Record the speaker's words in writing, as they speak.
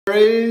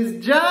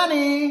Is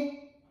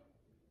Johnny.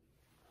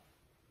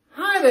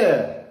 Hi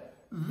there,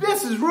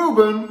 this is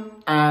Ruben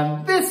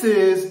and this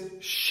is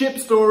Ship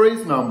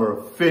Stories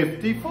number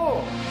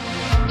 54.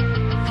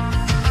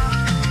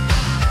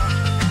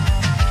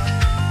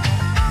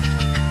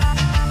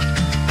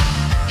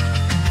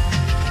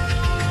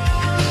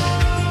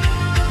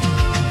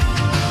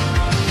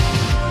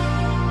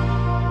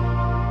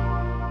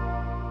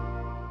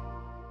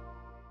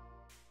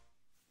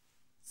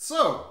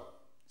 So,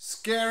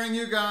 scaring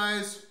you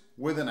guys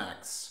with an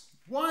axe.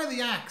 Why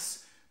the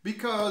axe?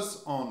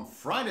 Because on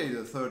Friday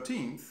the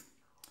 13th,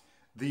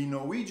 the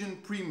Norwegian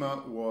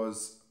Prima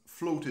was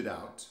floated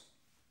out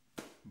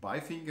by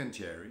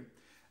Fincantieri,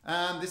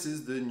 and this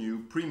is the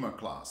new Prima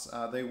class.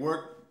 They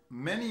worked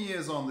many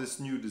years on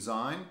this new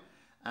design,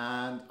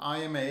 and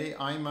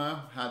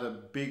IMA had a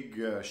big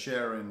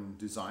share in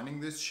designing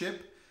this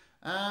ship.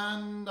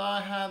 And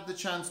I had the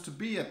chance to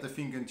be at the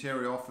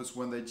Fincantieri office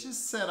when they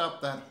just set up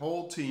that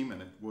whole team,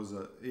 and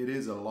it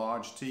is a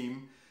large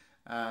team.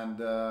 And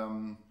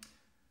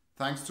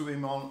thanks to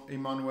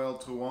Emanuele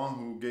Truant,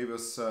 who gave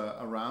us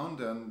a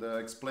round and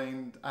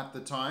explained at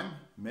the time,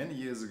 many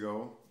years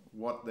ago,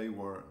 what they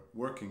were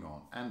working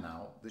on. And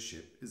now the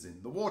ship is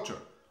in the water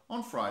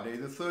on Friday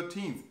the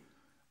 13th.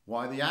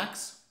 Why the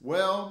axe?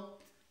 Well,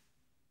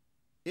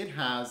 it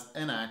has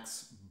an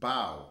axe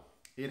bow.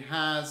 It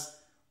has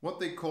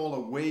what they call a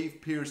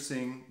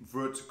wave-piercing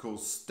vertical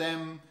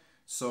stem,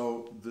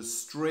 so the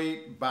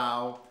straight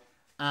bow,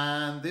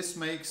 and this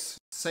makes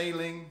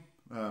sailing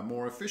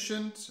more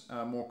efficient,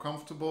 more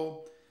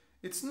comfortable.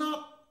 It's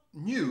not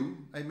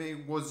new. I mean,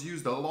 it was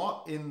used a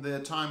lot in the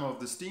time of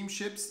the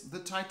steamships. The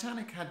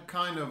Titanic had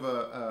kind of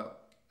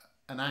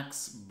an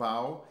axe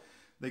bow.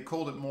 They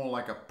called it more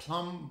like a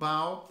plumb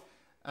bow.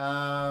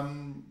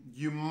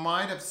 You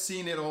might have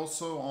seen it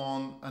also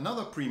on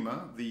another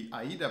Prima, the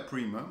Aida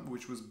Prima,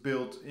 which was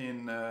built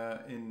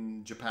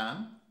in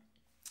Japan,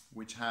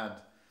 which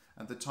had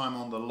at the time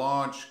on the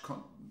large,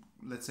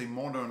 let's say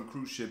modern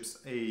cruise ships,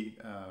 a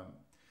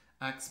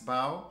axe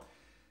bow,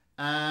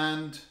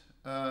 and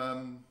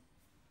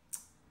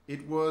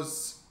it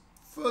was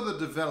further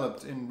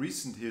developed in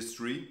recent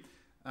history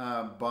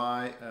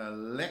by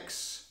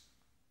Lex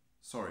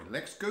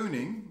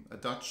Koning, a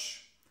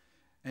Dutch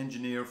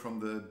engineer from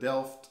the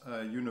Delft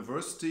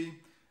University,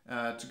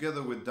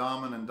 together with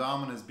Damen, and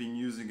Damen has been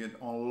using it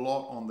a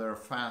lot on their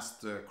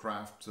fast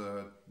craft,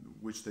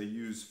 which they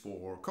use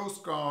for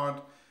Coast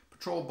Guard,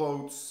 patrol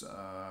boats,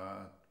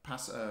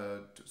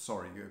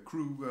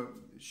 crew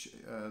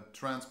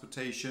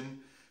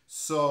transportation.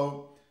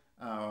 So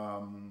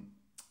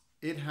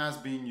it has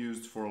been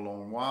used for a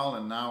long while,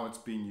 and now it's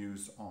being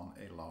used on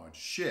a large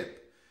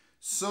ship.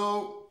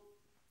 So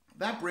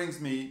that brings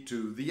me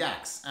to the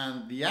axe,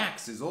 and the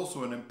axe is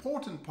also an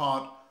important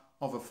part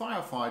of a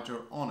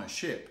firefighter on a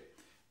ship.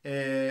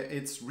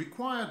 It's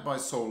required by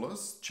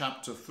SOLAS.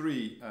 Chapter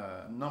 3,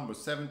 number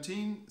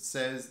 17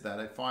 says that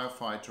a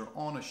firefighter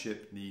on a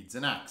ship needs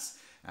an axe.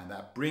 And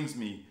that brings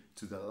me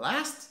to the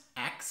last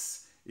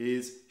axe,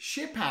 is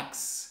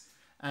Shippax.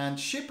 And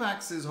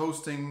Shippax is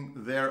hosting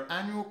their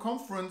annual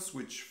conference,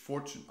 which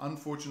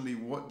unfortunately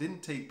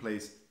didn't take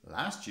place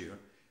last year.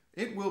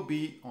 It will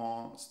be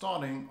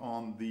starting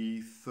on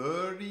the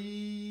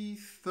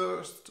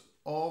 31st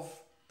of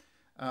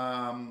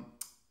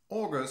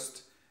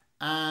August,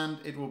 and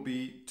it will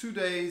be 2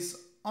 days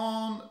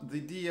on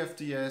the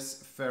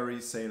DFDS ferry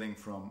sailing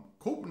from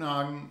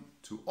Copenhagen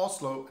to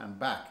Oslo and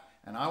back.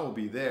 And I will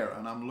be there,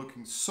 and I'm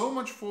looking so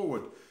much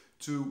forward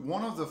to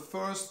one of the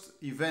first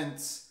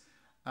events,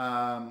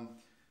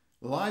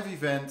 live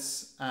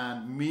events,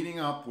 and meeting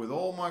up with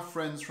all my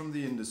friends from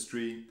the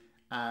industry.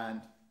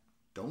 And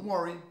don't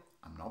worry,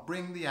 I'm not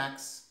bringing the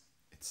axe.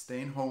 It's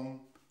staying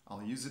home.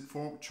 I'll use it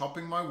for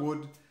chopping my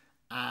wood.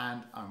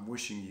 And I'm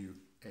wishing you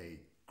a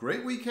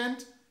great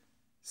weekend.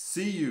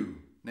 See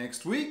you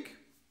next week.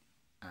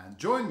 And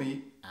join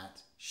me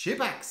at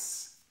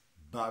Shippax.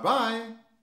 Bye-bye.